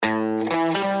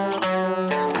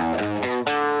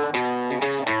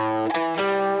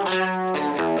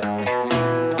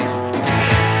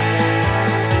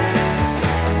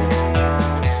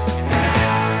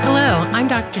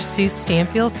Dr. Sue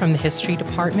Stanfield from the History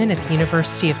Department at the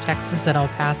University of Texas at El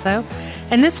Paso,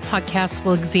 and this podcast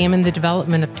will examine the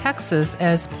development of Texas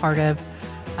as part of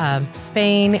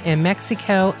Spain and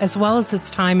Mexico, as well as its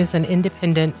time as an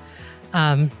independent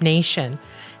nation.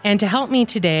 And to help me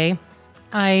today,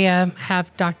 I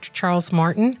have Dr. Charles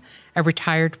Martin, a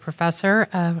retired professor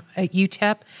at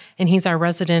UTEP, and he's our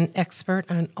resident expert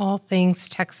on all things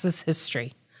Texas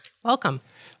history. Welcome.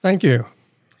 Thank you.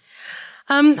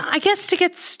 I guess to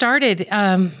get started,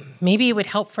 maybe it would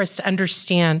help for us to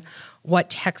understand what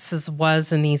Texas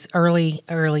was in these early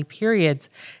periods.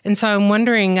 And so I'm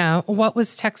wondering, what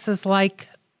was Texas like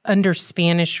under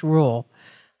Spanish rule?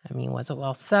 I mean, was it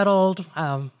well settled?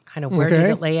 Kind of where did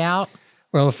it lay out?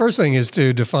 Well, the first thing is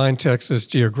to define Texas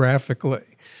geographically,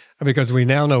 because we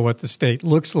now know what the state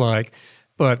looks like.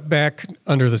 But back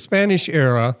under the Spanish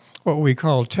era, what we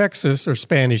call Texas, or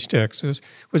Spanish Texas,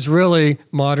 was really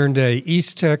modern-day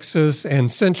East Texas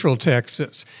and Central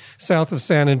Texas, south of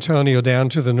San Antonio down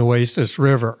to the Nueces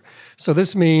River. So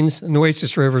this means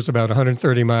Nueces River is about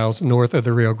 130 miles north of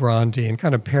the Rio Grande and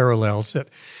kind of parallels it.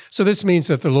 So this means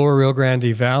that the lower Rio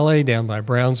Grande Valley down by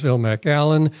Brownsville,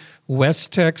 McAllen,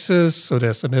 West Texas,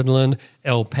 Odessa Midland,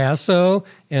 El Paso,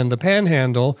 and the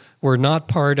Panhandle were not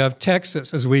part of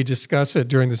Texas as we discuss it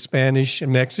during the Spanish,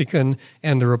 Mexican,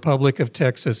 and the Republic of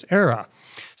Texas era.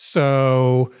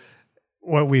 So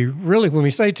when we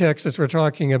say Texas, we're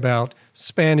talking about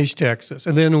Spanish Texas.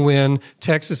 And then when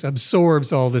Texas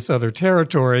absorbs all this other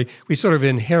territory, we sort of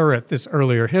inherit this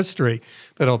earlier history.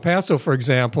 But El Paso, for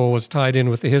example, was tied in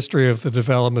with the history of the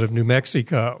development of New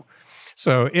Mexico.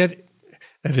 So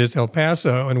that is El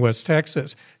Paso and West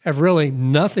Texas, have really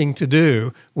nothing to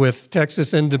do with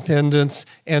Texas independence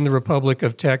and the Republic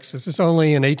of Texas. It's only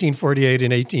in 1848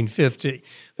 and 1850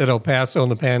 that El Paso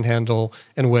and the Panhandle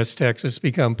and West Texas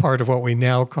become part of what we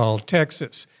now call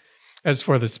Texas. As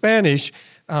for the Spanish,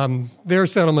 their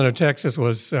settlement of Texas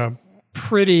was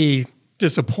pretty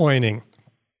disappointing.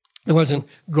 There wasn't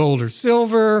gold or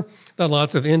silver, not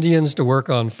lots of Indians to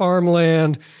work on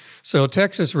farmland. So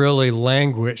Texas really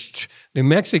languished. New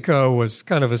Mexico was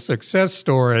kind of a success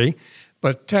story,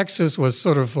 but Texas was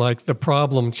sort of like the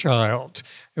problem child.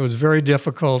 It was very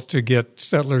difficult to get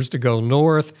settlers to go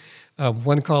north.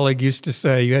 One colleague used to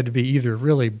say you had to be either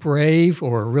really brave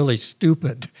or really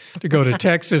stupid to go to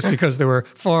Texas because there were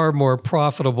far more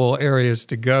profitable areas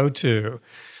to go to.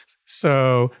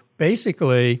 So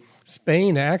basically,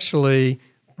 Spain actually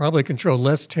probably controlled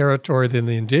less territory than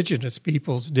the indigenous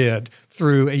peoples did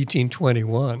through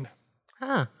 1821.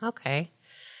 Okay.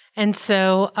 And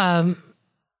so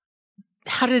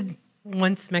how did,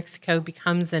 once Mexico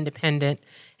becomes independent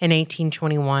in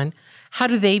 1821, how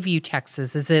do they view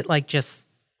Texas? Is it like just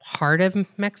part of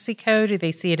Mexico? Do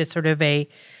they see it as sort of a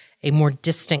more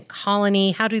distant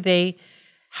colony? How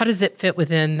does it fit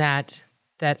within that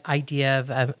idea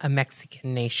of a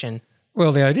Mexican nation?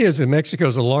 Well, the idea is that Mexico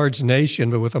is a large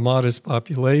nation, but with a modest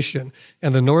population.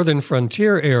 And the northern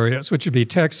frontier areas, which would be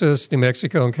Texas, New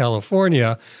Mexico, and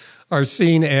California, are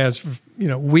seen as,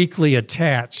 weakly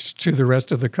attached to the rest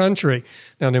of the country.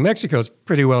 Now, New Mexico is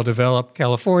pretty well developed.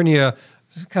 California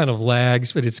kind of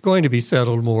lags, but it's going to be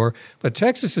settled more. But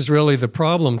Texas is really the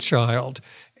problem child.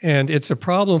 And it's a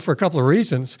problem for a couple of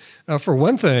reasons. For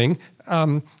one thing,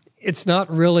 it's not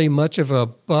really much of a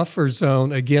buffer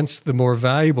zone against the more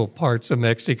valuable parts of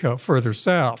Mexico further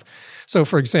south. So,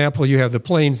 for example, you have the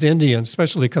Plains Indians,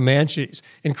 especially Comanches,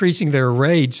 increasing their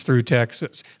raids through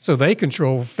Texas. So they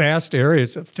control vast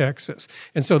areas of Texas.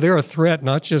 And so they're a threat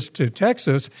not just to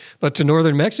Texas, but to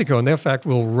northern Mexico. And they, in fact,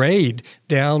 will raid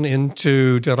down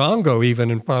into Durango,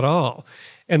 even in Parral.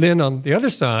 And then on the other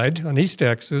side, on East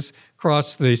Texas,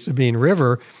 across the Sabine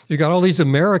River, you've got all these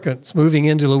Americans moving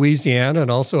into Louisiana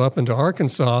and also up into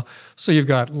Arkansas. So you've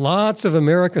got lots of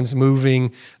Americans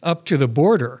moving up to the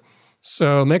border.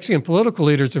 So Mexican political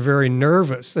leaders are very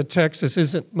nervous that Texas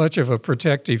isn't much of a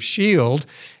protective shield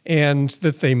and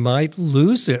that they might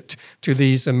lose it to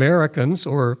these Americans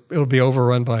or it'll be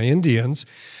overrun by Indians.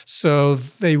 So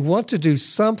they want to do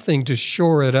something to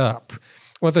shore it up.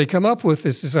 What they come up with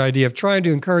is this idea of trying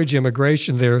to encourage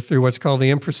immigration there through what's called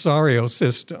the impresario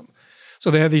system. So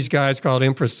they have these guys called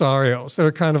impresarios.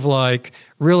 They're kind of like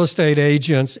real estate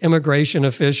agents, immigration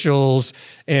officials,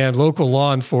 and local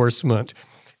law enforcement.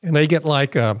 And they get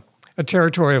like a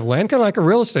territory of land, kind of like a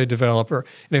real estate developer.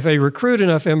 And if they recruit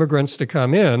enough immigrants to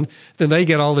come in, then they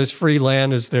get all this free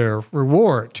land as their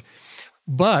reward.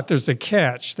 But there's a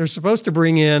catch. They're supposed to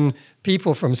bring in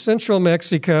people from central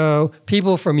Mexico,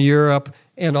 people from Europe,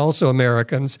 and also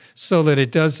Americans so that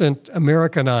it doesn't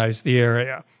Americanize the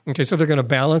area. Okay, so they're going to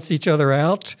balance each other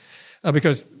out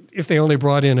because if they only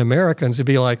brought in Americans, it'd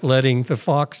be like letting the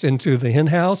fox into the hen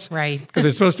house. Right. Because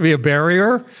it's supposed to be a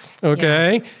barrier,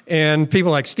 okay? Yeah. And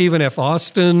people like Stephen F.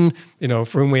 Austin, for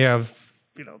whom we have,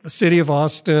 the city of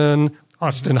Austin,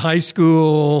 Austin High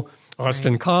School,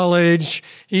 Austin College.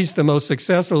 He's the most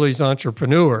successful of these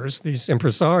entrepreneurs, these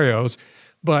impresarios.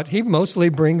 But he mostly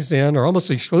brings in, or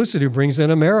almost exclusively brings in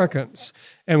Americans.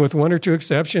 And with one or two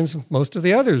exceptions, most of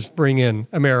the others bring in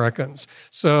Americans.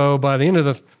 So by the end of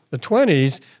the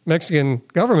 20s, Mexican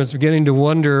government's beginning to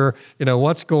wonder,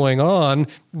 what's going on?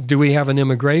 Do we have an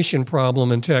immigration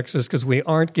problem in Texas? Because we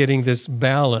aren't getting this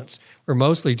balance. We're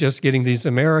mostly just getting these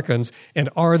Americans. And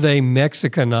are they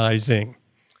Mexicanizing?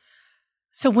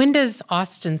 So when does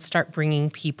Austin start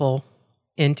bringing people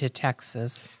into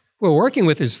Texas? Well, working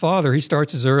with his father, he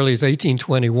starts as early as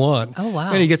 1821. Oh,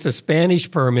 wow. And he gets a Spanish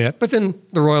permit, but then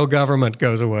the royal government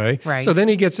goes away. Right. So then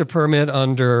he gets a permit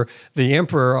under the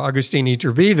Emperor Agustin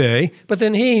Iturbide, but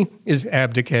then he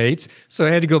abdicates. So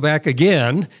he had to go back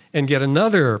again and get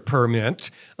another permit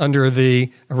under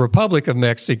the Republic of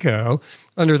Mexico,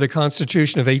 under the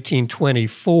Constitution of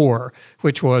 1824,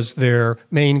 which was their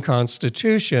main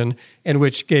constitution and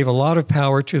which gave a lot of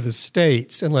power to the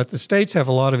states and let the states have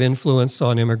a lot of influence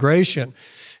on immigration.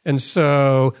 And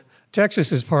so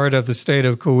Texas is part of the state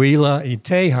of Coahuila y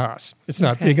Tejas. It's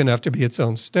not big enough to be its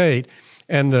own state.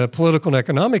 And the political and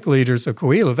economic leaders of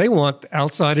Coahuila, they want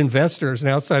outside investors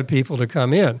and outside people to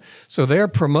come in. So they're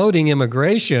promoting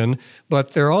immigration, but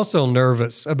they're also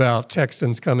nervous about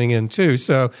Texans coming in too.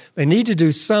 So they need to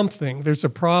do something. There's a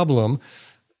problem.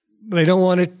 They don't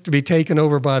want it to be taken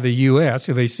over by the U.S.,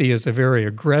 who they see as a very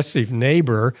aggressive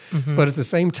neighbor. Mm-hmm. But at the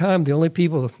same time, the only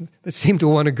people that seem to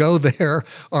want to go there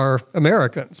are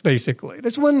Americans, basically.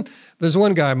 There's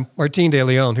one guy, Martin de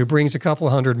Leon, who brings a couple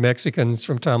hundred Mexicans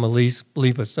from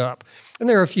Tamaulipas up. And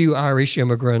there are a few Irish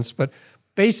immigrants, but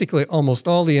basically almost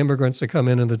all the immigrants that come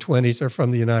in the 20s are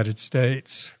from the United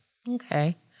States.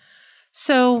 Okay.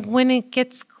 So when it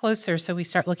gets closer, so we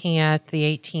start looking at the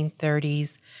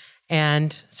 1830s,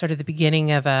 and sort of the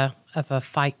beginning of a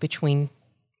fight between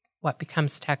what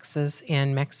becomes Texas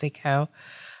and Mexico.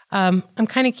 I'm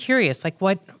kind of curious, like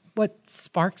what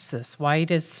sparks this? Why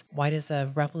does a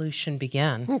revolution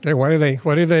begin? Okay, why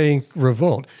do they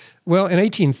revolt? Well, in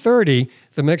 1830,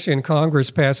 the Mexican Congress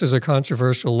passes a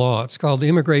controversial law. It's called the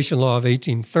Immigration Law of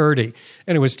 1830,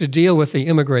 and it was to deal with the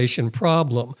immigration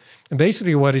problem. And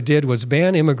basically what it did was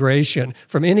ban immigration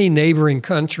from any neighboring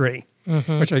country,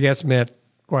 which I guess meant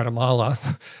Guatemala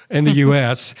and the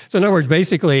U.S. So in other words,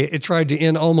 basically, it tried to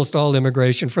end almost all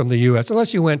immigration from the U.S.,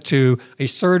 unless you went to a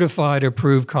certified,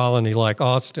 approved colony like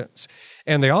Austin's.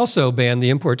 And they also banned the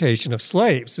importation of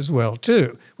slaves as well,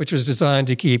 too, which was designed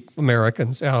to keep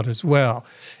Americans out as well.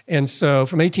 And so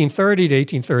from 1830 to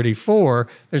 1834,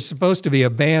 there's supposed to be a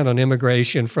ban on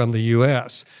immigration from the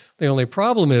U.S. The only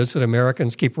problem is that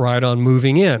Americans keep right on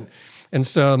moving in. And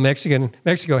so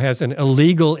Mexico has an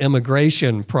illegal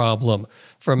immigration problem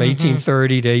from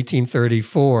 1830 to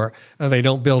 1834. They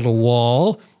don't build a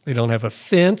wall. They don't have a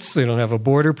fence. They don't have a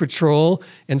border patrol.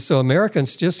 And so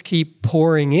Americans just keep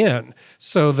pouring in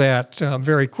so that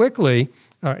very quickly,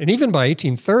 and even by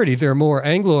 1830, there are more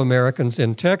Anglo-Americans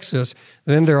in Texas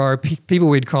than there are people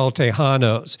we'd call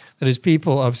Tejanos, that is,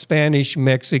 people of Spanish,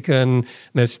 Mexican,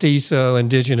 mestizo,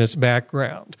 indigenous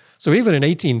background. So even in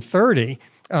 1830,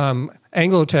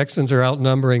 Anglo-Texans are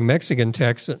outnumbering Mexican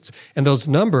Texans, and those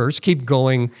numbers keep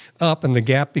going up, and the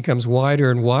gap becomes wider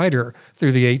and wider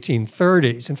through the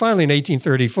 1830s. And finally, in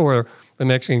 1834, the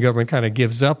Mexican government kind of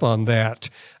gives up on that,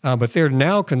 but they're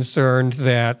now concerned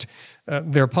that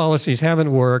their policies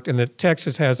haven't worked and that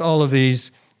Texas has all of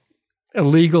these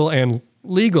illegal and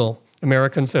legal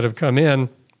Americans that have come in,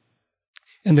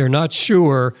 and they're not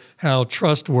sure how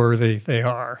trustworthy they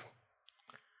are.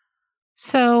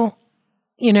 So,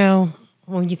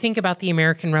 when you think about the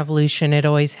American Revolution, it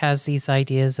always has these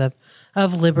ideas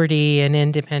of liberty and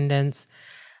independence.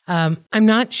 I'm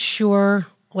not sure,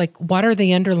 what are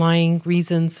the underlying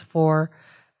reasons for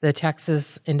the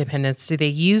Texas independence? Do they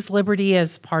use liberty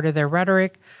as part of their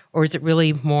rhetoric, or is it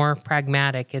really more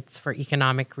pragmatic? It's for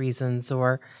economic reasons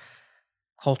or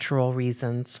cultural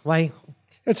reasons? Why?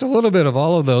 It's a little bit of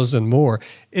all of those and more.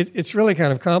 It's really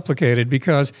kind of complicated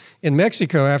because in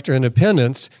Mexico, after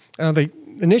independence, they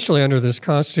initially under this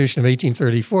Constitution of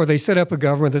 1834, they set up a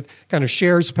government that kind of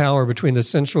shares power between the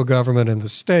central government and the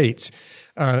states.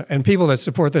 And people that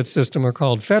support that system are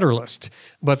called Federalist.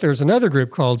 But there's another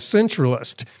group called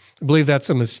Centralist. believe that's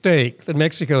a mistake, that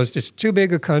Mexico is just too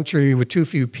big a country with too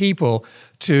few people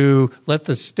to let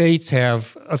the states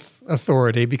have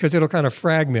authority because it'll kind of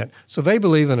fragment. So they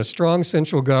believe in a strong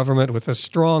central government with a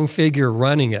strong figure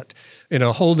running it,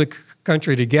 hold the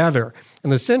country together.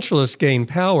 And the centralists gained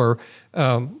power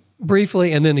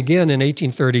briefly and then again in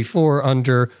 1834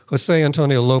 under Jose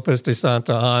Antonio Lopez de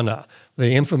Santa Anna,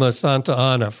 the infamous Santa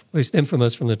Anna, at least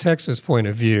infamous from the Texas point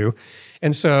of view.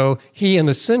 And so he and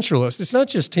the centralists, it's not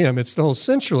just him, it's the whole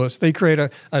centralists, they create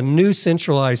a new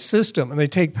centralized system and they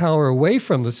take power away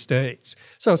from the states.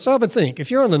 So stop and think,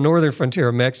 if you're on the northern frontier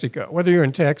of Mexico, whether you're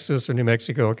in Texas or New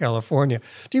Mexico or California,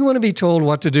 do you want to be told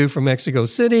what to do from Mexico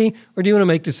City or do you want to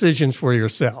make decisions for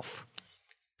yourself?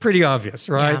 Pretty obvious,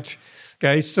 right? Yeah.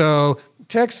 Okay, so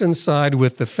Texans side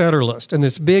with the Federalists and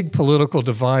this big political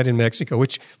divide in Mexico,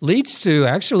 which leads to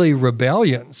actually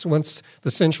rebellions once the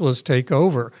centralists take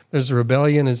over. There's a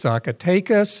rebellion in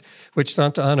Zacatecas, which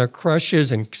Santa Anna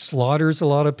crushes and slaughters a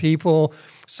lot of people.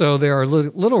 So there are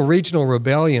little regional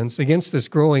rebellions against this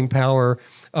growing power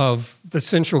of the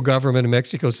central government in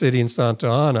Mexico City and Santa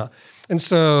Anna. And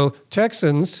so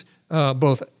Texans,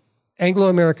 both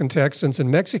Anglo-American Texans and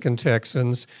Mexican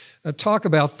Texans talk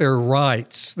about their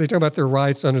rights. They talk about their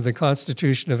rights under the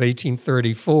Constitution of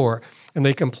 1834, and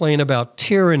they complain about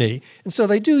tyranny. And so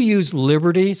they do use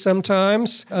liberty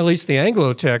sometimes. At least the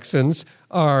Anglo-Texans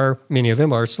many of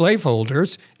them are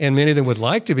slaveholders, and many of them would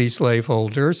like to be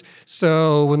slaveholders.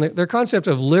 So when their concept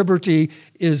of liberty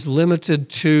is limited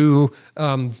to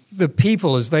the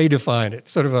people as they define it,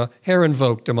 sort of a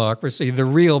Herrenvolk democracy, the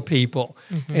real people.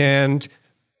 Mm-hmm. And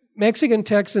Mexican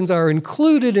Texans are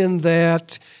included in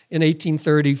that in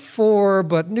 1834,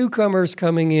 but newcomers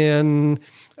coming in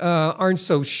aren't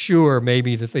so sure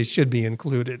maybe that they should be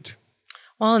included.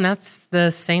 Well, and that's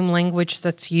the same language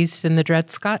that's used in the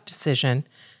Dred Scott decision,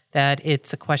 that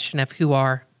it's a question of who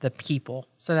are the people.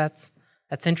 So that's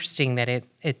interesting that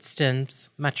it stems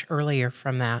much earlier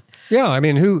from that. Yeah, I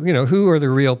mean, who are the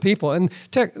real people? And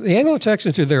the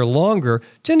Anglo-Texans who are there longer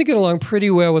tend to get along pretty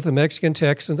well with the Mexican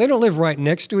Texans. They don't live right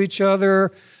next to each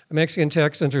other. The Mexican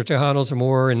Texans or Tejanos are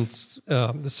more in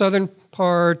the southern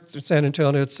part, San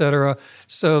Antonio, et cetera.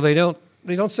 So they don't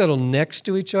settle next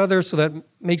to each other, so that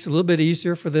makes it a little bit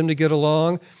easier for them to get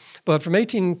along. But from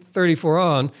 1834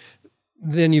 on,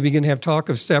 then you begin to have talk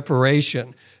of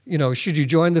separation. Should you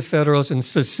join the Federalists and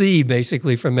secede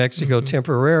basically from Mexico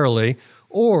temporarily,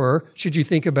 or should you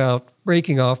think about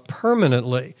breaking off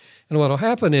permanently? And what will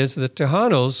happen is that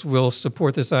Tejanos will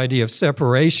support this idea of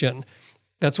separation.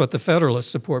 That's what the Federalists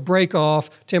support. Break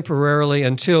off temporarily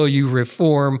until you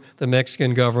reform the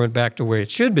Mexican government back to where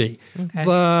it should be. Okay.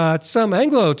 But some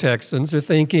Anglo-Texans are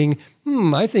thinking,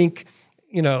 I think,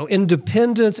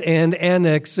 independence and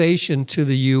annexation to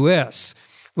the U.S.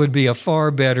 would be a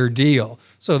far better deal.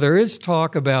 So there is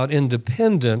talk about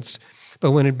independence,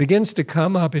 but when it begins to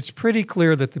come up, it's pretty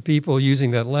clear that the people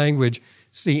using that language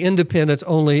see independence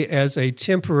only as a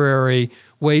temporary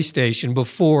way station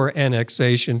before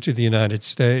annexation to the United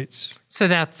States. So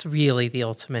that's really the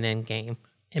ultimate end game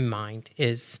in mind,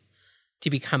 is to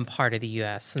become part of the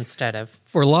U.S. instead of...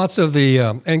 For lots of the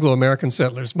Anglo-American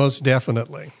settlers, most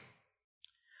definitely.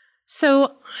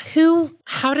 So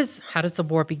how does the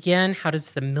war begin? How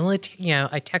does the military,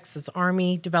 a Texas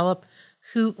Army develop?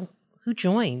 Who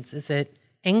joins? Is it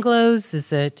Anglos?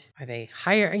 Are they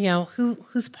higher?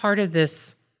 Who's part of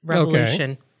this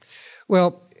revolution? Okay.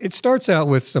 Well, it starts out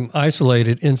with some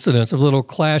isolated incidents of little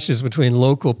clashes between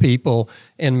local people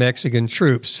and Mexican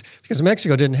troops, because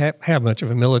Mexico didn't have much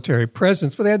of a military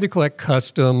presence, but they had to collect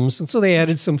customs, and so they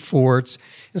added some forts.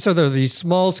 And so there are these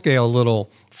small-scale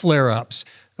little flare-ups.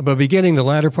 But beginning the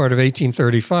latter part of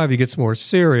 1835, it gets more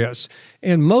serious.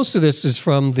 And most of this is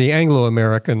from the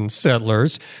Anglo-American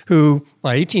settlers who,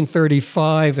 by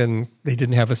 1835, and they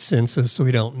didn't have a census, so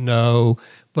we don't know,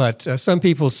 but some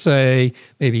people say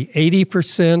maybe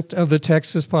 80% of the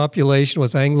Texas population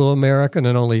was Anglo-American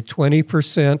and only 20%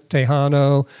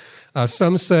 Tejano.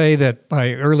 Some say that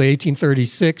by early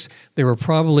 1836, there were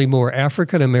probably more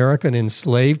African-American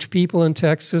enslaved people in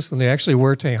Texas than they actually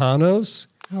were Tejanos.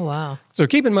 Oh, wow. So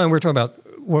keep in mind, we're talking about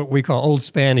what we call Old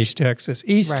Spanish Texas,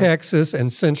 East Texas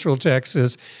and Central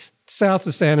Texas, south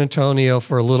of San Antonio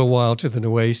for a little while to the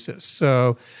Nueces.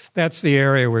 So that's the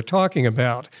area we're talking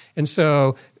about. And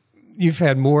so you've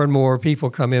had more and more people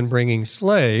come in bringing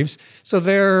slaves. So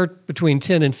they're between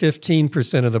 10 and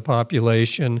 15% of the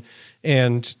population,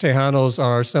 and Tejanos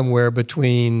are somewhere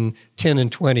between 10 and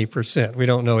 20%. We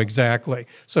don't know exactly.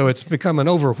 So it's become an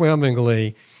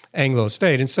overwhelmingly Anglo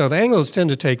state. And so the Anglos tend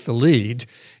to take the lead.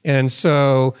 And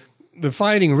so the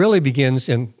fighting really begins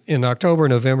in October,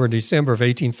 November, December of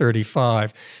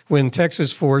 1835, when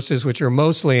Texas forces, which are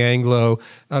mostly Anglo,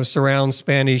 surround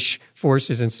Spanish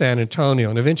forces in San Antonio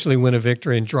and eventually win a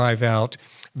victory and drive out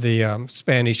the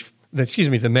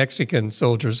the Mexican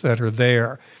soldiers that are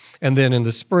there. And then in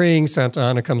the spring, Santa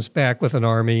Anna comes back with an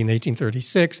army in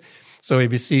 1836. So he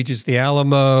besieges the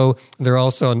Alamo. There's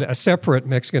also a separate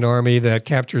Mexican army that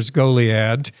captures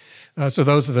Goliad. So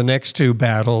those are the next two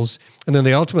battles. And then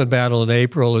the ultimate battle in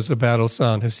April is the Battle of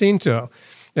San Jacinto.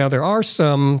 Now, there are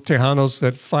some Tejanos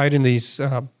that fight in these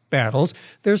battles.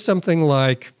 There's something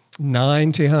like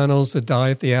 9 Tejanos that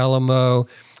die at the Alamo.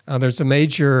 There's a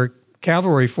major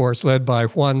cavalry force led by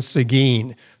Juan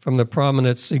Seguin from the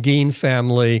prominent Seguin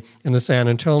family in the San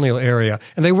Antonio area.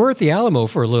 And they were at the Alamo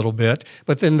for a little bit,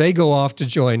 but then they go off to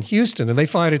join Houston, and they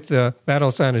fight at the Battle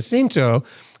of San Jacinto,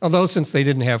 although since they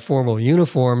didn't have formal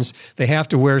uniforms, they have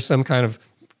to wear some kind of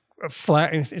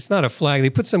flag. It's not a flag. They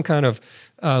put some kind of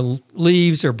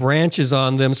leaves or branches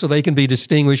on them so they can be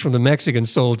distinguished from the Mexican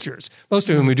soldiers, most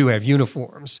of whom we do have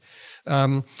uniforms.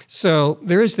 So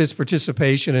there is this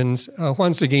participation, and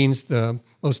Juan Seguin's the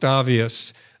most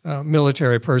obvious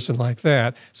military person like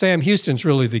that. Sam Houston's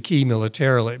really the key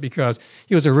militarily because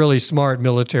he was a really smart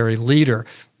military leader.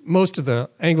 Most of the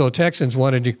Anglo-Texans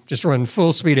wanted to just run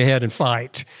full speed ahead and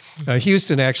fight.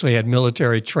 Houston actually had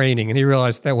military training, and he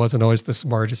realized that wasn't always the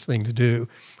smartest thing to do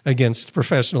against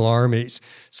professional armies.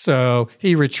 So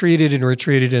he retreated,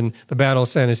 and the Battle of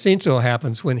San Jacinto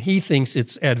happens when he thinks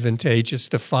it's advantageous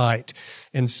to fight.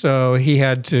 And so he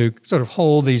had to sort of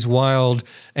hold these wild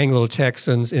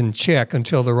Anglo-Texans in check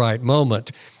until the right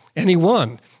moment. And he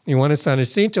won. He won at San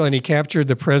Jacinto, and he captured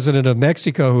the president of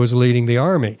Mexico who was leading the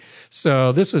army.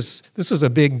 So this was a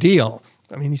big deal.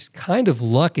 I mean, he's kind of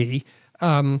lucky.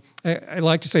 I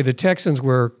like to say the Texans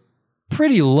were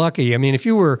pretty lucky. I mean, if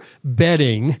you were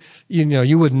betting,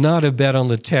 you would not have bet on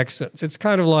the Texans. It's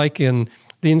kind of like in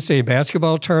the NCAA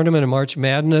basketball tournament in March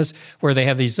Madness where they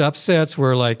have these upsets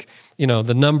where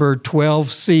the number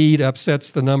 12 seed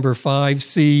upsets the number 5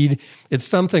 seed. It's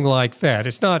something like that.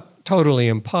 It's not totally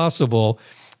impossible,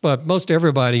 but most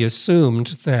everybody assumed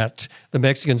that the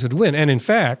Mexicans would win. And in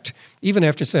fact, even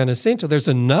after San Jacinto, there's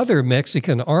another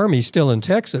Mexican army still in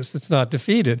Texas that's not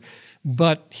defeated,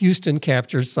 but Houston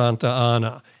captures Santa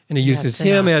Anna. And he uses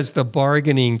him as the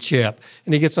bargaining chip.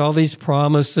 And he gets all these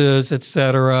promises, et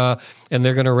cetera, and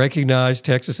they're going to recognize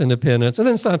Texas independence. And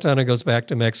then Santa Anna goes back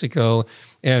to Mexico,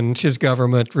 and his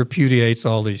government repudiates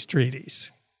all these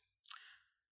treaties.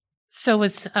 So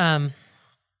was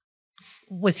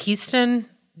Houston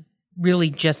really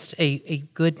just a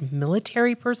good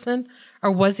military person?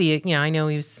 Or was he, I know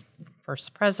he was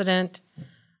first president,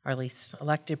 or at least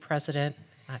elected president,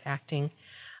 not acting,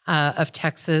 of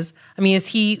Texas. I mean,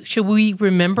 should we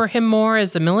remember him more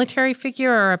as a military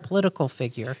figure or a political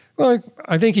figure? Well,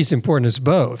 I think he's important as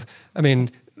both. I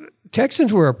mean,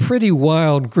 Texans were a pretty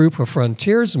wild group of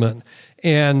frontiersmen,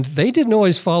 and they didn't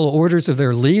always follow orders of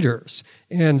their leaders.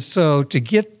 And so to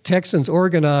get Texans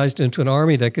organized into an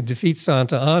army that could defeat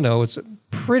Santa Anna was a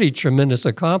pretty tremendous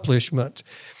accomplishment.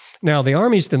 Now, the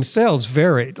armies themselves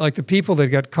varied. Like the people that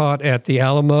got caught at the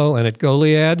Alamo and at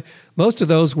Goliad, most of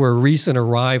those were recent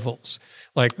arrivals.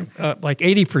 Like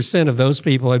 80% of those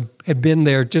people had been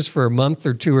there just for a month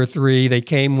or 2 or 3. They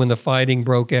came when the fighting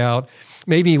broke out,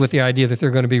 maybe with the idea that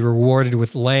they're going to be rewarded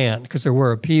with land, because there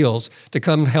were appeals to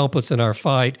come help us in our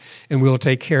fight, and we'll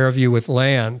take care of you with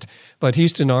land. But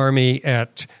Houston Army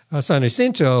at San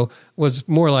Jacinto was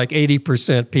more like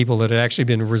 80% people that had actually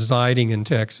been residing in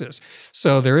Texas.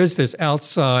 So there is this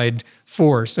outside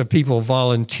force of people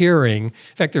volunteering.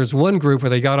 In fact, there's one group where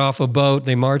they got off a boat,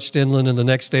 they marched inland, and the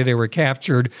next day they were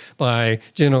captured by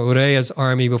General Urrea's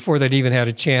army before they'd even had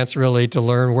a chance really to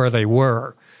learn where they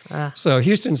were. So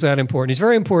Houston's that important. He's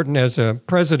very important as a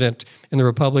president in the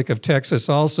Republic of Texas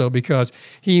also because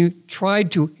he tried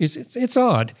to, it's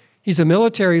odd, he's a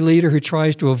military leader who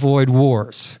tries to avoid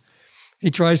wars. He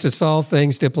tries to solve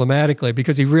things diplomatically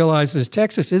because he realizes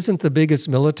Texas isn't the biggest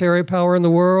military power in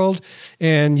the world,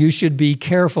 and you should be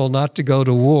careful not to go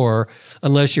to war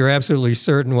unless you're absolutely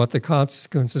certain what the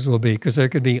consequences will be, because there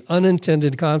could be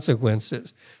unintended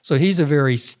consequences. So he's a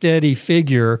very steady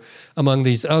figure among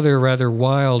these other rather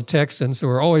wild Texans who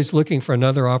are always looking for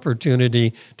another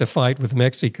opportunity to fight with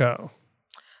Mexico.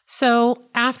 So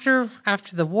after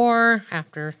the war,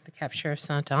 after the capture of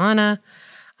Santa Anna,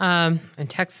 and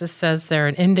Texas says they're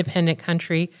an independent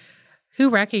country, who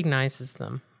recognizes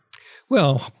them?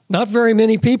 Well, not very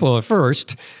many people at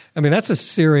first. I mean, that's a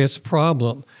serious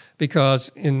problem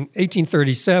because in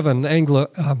 1837,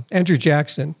 Andrew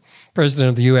Jackson, president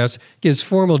of the U.S., gives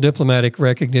formal diplomatic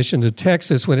recognition to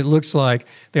Texas when it looks like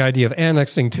the idea of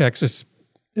annexing Texas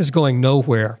is going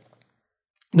nowhere.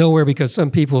 Nowhere, because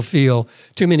some people feel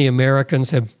too many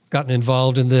Americans have gotten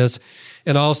involved in this.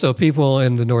 And also people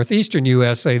in the northeastern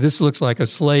U.S. say this looks like a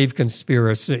slave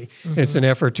conspiracy. Mm-hmm. It's an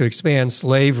effort to expand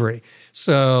slavery.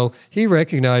 So he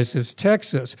recognizes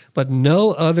Texas, but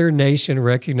no other nation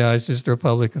recognizes the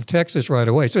Republic of Texas right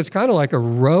away. So it's kind of like a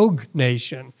rogue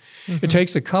nation. Mm-hmm. It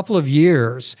takes a couple of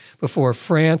years before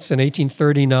France in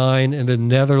 1839 and the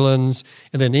Netherlands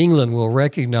and then England will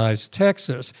recognize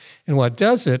Texas. And what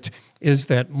does it is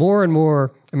that more and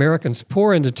more Americans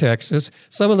pour into Texas.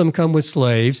 Some of them come with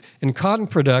slaves, and cotton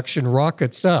production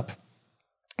rockets up.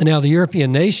 And now the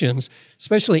European nations,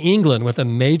 especially England with a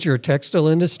major textile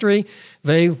industry,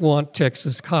 they want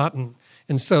Texas cotton.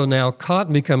 And so now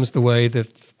cotton becomes the way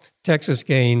that Texas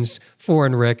gains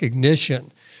foreign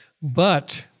recognition.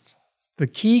 But the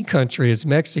key country is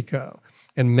Mexico,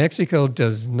 and Mexico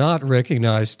does not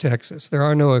recognize Texas. There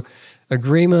are no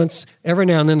agreements. Every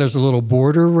now and then there's a little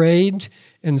border raid.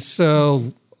 And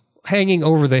so hanging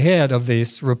over the head of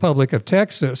this Republic of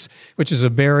Texas, which is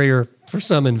a barrier for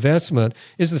some investment,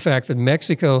 is the fact that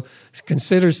Mexico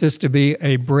considers this to be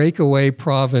a breakaway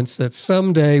province that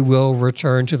someday will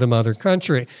return to the mother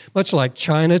country. Much like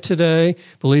China today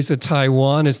believes that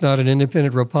Taiwan is not an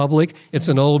independent republic. It's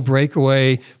an old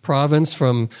breakaway province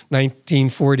from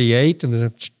 1948 and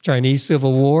the Chinese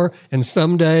Civil War, and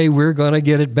someday we're going to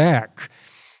get it back.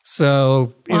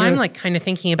 So, I'm like kind of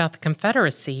thinking about the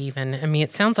Confederacy even. I mean,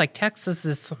 it sounds like Texas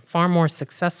is far more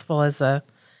successful as a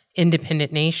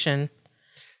independent nation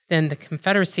than the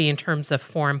Confederacy in terms of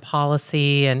foreign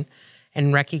policy and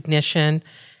recognition.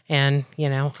 And,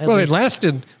 it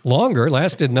lasted longer. It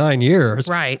lasted 9 years.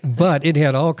 Right. But it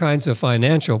had all kinds of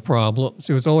financial problems.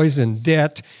 It was always in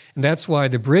debt. And that's why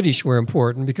the British were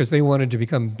important, because they wanted to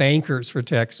become bankers for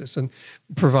Texas and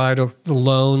provide the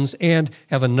loans and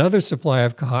have another supply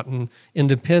of cotton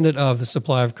independent of the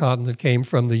supply of cotton that came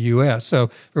from the U.S. So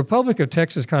the Republic of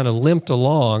Texas kind of limped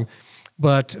along.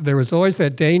 But there was always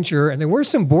that danger. And there were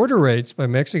some border raids by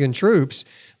Mexican troops.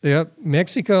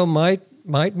 Mexico might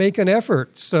make an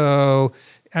effort. So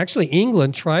actually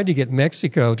England tried to get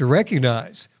Mexico to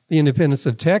recognize the independence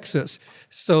of Texas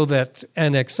so that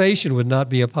annexation would not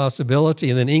be a possibility,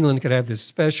 and then England could have this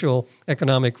special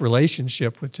economic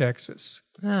relationship with Texas.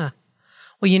 Well,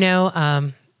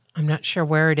 I'm not sure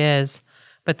where it is,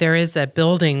 but there is a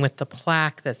building with the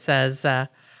plaque that says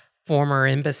former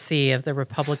embassy of the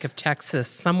Republic of Texas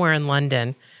somewhere in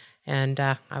London, and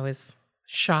I was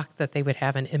shocked that they would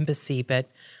have an embassy, but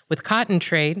with cotton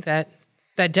trade, that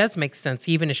does make sense,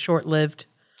 even as short-lived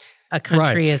a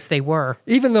country as they were.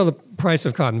 Even though the price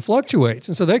of cotton fluctuates,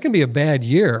 and so that can be a bad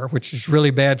year, which is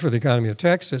really bad for the economy of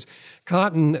Texas.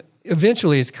 Cotton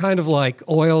eventually is kind of like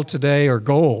oil today or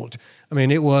gold. I mean,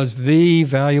 it was the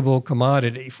valuable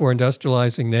commodity for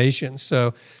industrializing nations.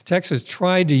 So Texas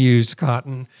tried to use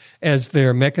cotton as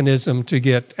their mechanism to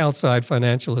get outside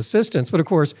financial assistance. But of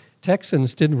course,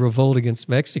 Texans didn't revolt against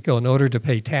Mexico in order to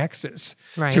pay taxes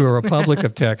to a Republic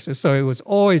of Texas. So it was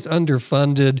always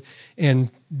underfunded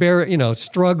and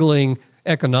struggling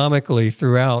economically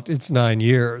throughout its 9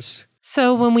 years.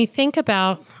 So when we think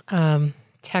about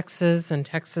Texas and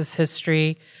Texas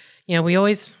history, we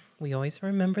always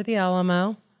remember the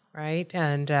Alamo, right?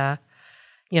 And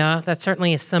that's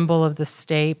certainly a symbol of the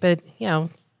state. But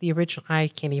the original, I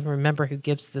can't even remember who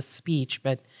gives the speech,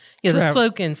 but the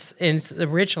slogan is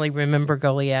originally "Remember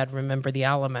Goliad, remember the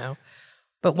Alamo."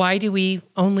 But why do we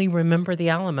only remember the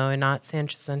Alamo and not San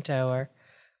Jacinto or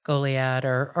Goliad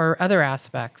or other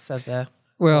aspects of the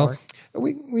war?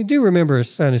 We do remember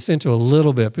San Jacinto a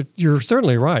little bit, but you're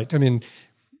certainly right. I mean,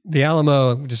 the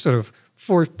Alamo just sort of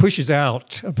pushes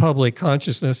out a public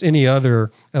consciousness any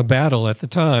other battle at the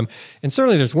time. And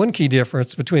certainly there's one key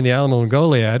difference between the Alamo and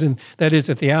Goliad, and that is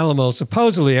that the Alamo,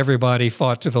 supposedly everybody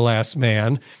fought to the last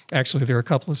man. Actually, there are a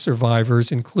couple of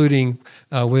survivors, including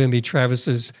William B.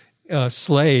 Travis's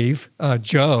slave,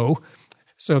 Joe.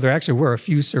 So there actually were a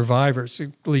few survivors,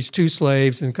 at least 2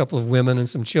 slaves and a couple of women and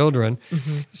some children.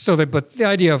 Mm-hmm. But the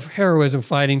idea of heroism,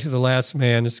 fighting to the last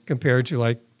man, is compared to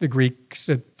like the Greeks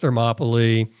at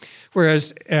Thermopylae.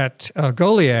 Whereas at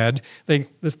Goliad, the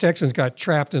Texans got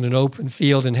trapped in an open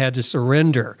field and had to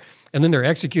surrender. And then they're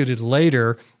executed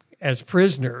later as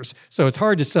prisoners. So it's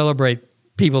hard to celebrate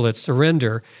people that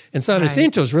surrender. And San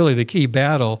Jacinto is really the key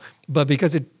battle. But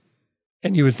because it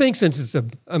And you would think, since it's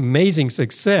an amazing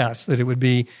success, that it would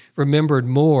be remembered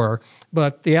more.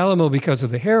 But the Alamo, because of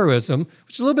the heroism,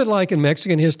 which is a little bit like in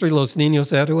Mexican history, Los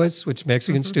Niños Héroes, which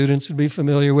Mexican students would be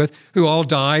familiar with, who all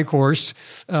die, of course,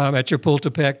 at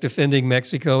Chapultepec defending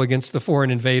Mexico against the foreign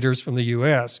invaders from the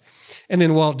U.S. And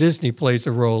then Walt Disney plays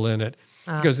a role in it.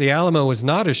 Because the Alamo was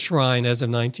not a shrine as of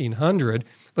 1900,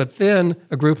 but then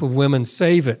a group of women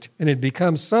save it, and it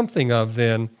becomes something of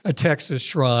then a Texas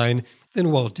shrine.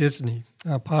 Then Walt Disney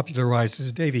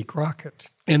popularizes Davy Crockett,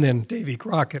 and then Davy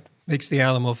Crockett makes the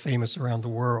Alamo famous around the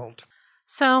world.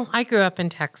 So I grew up in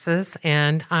Texas,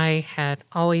 and I had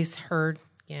always heard,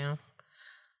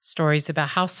 stories about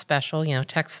how special,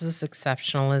 Texas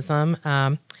exceptionalism,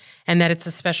 and that it's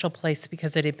a special place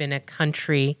because it had been a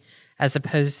country as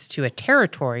opposed to a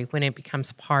territory when it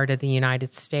becomes part of the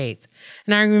United States.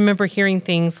 And I remember hearing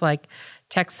things like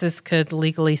Texas could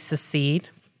legally secede,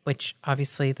 which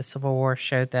obviously the Civil War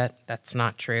showed that that's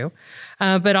not true.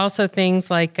 But also things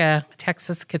like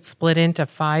Texas could split into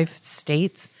 5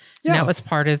 states. Yeah. And that was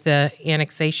part of the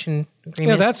annexation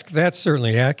agreement. Yeah, that's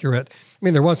certainly accurate. I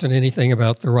mean, there wasn't anything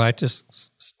about the right to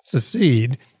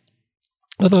secede,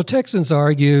 although Texans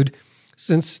argued,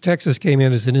 since Texas came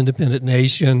in as an independent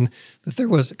nation, that there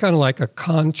was kind of like a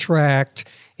contract,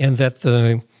 and that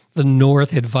the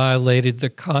North had violated the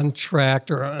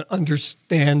contract or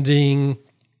understanding.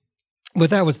 But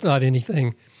that was not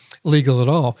anything legal at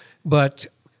all. But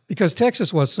because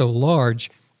Texas was so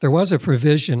large, there was a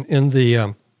provision in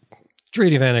the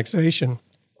Treaty of Annexation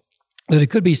that it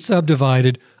could be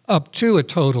subdivided up to a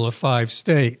total of 5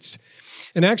 states.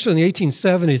 And actually in the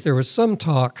 1870s, there was some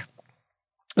talk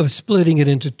of splitting it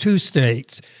into 2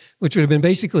 states, which would have been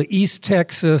basically East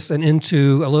Texas and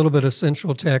into a little bit of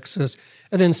Central Texas,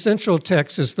 and then Central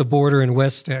Texas, the border, in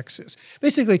West Texas.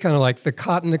 Basically kind of like the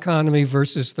cotton economy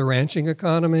versus the ranching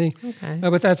economy. Okay.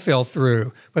 But that fell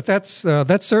through. But that's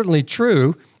certainly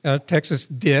true. Texas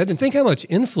did. And think how much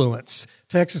influence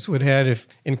Texas would have if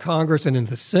in Congress and in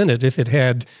the Senate if it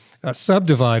had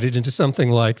subdivided into something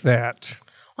like that.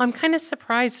 Well, I'm kind of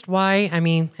surprised why,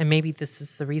 and maybe this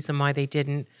is the reason why they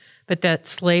didn't, but that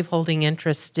slaveholding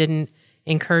interests didn't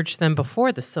encourage them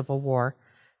before the Civil War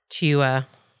to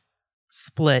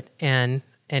split and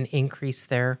increase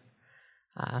their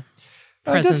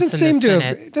presence in the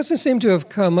Senate. It doesn't seem to have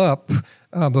come up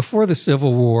before the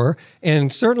Civil War,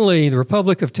 and certainly the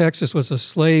Republic of Texas was a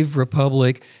slave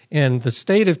republic, and the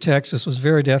state of Texas was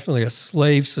very definitely a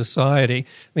slave society.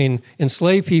 I mean,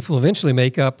 enslaved people eventually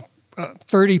make up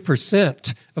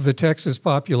 30% of the Texas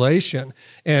population,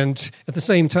 and at the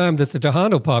same time that the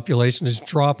Tejano population is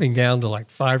dropping down to like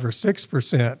 5 or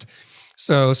 6%.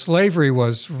 So slavery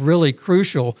was really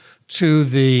crucial to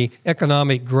the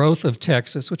economic growth of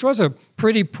Texas, which was a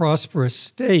pretty prosperous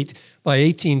state by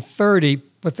 1830,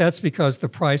 but that's because the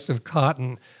price of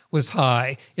cotton was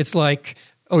high. It's like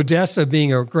Odessa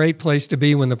being a great place to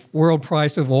be when the world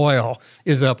price of oil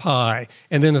is up high.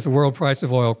 And then if the world price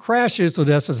of oil crashes,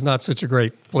 Odessa's not such a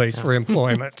great place for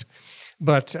employment.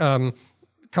 But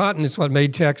cotton is what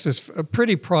made Texas a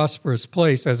pretty prosperous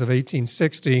place as of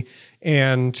 1860.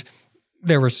 And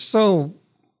there were so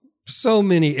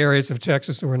many areas of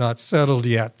Texas that were not settled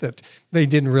yet that they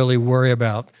didn't really worry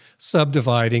about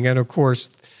subdividing. And of course,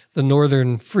 the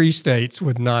northern free states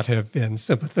would not have been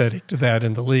sympathetic to that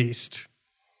in the least.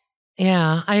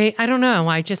 Yeah, I don't know.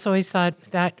 I just always thought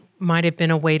that might have been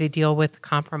a way to deal with the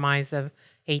compromise of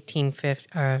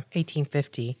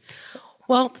 1850.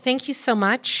 Well, thank you so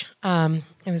much. It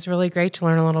was really great to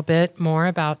learn a little bit more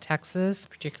about Texas,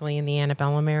 particularly in the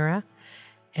antebellum era.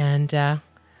 And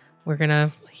we're going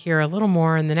to hear a little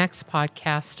more in the next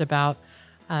podcast about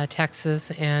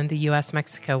Texas and the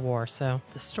U.S.-Mexico War. So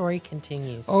the story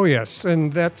continues. Oh, yes.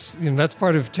 And that's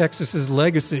part of Texas's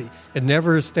legacy. It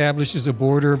never establishes a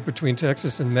border between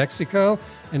Texas and Mexico.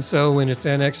 And so when it's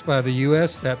annexed by the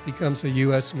U.S., that becomes a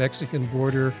U.S.-Mexican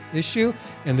border issue.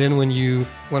 And then when you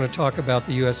want to talk about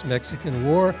the U.S.-Mexican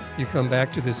War, you come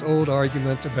back to this old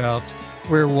argument about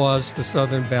where was the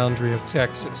southern boundary of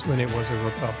Texas when it was a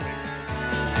republic.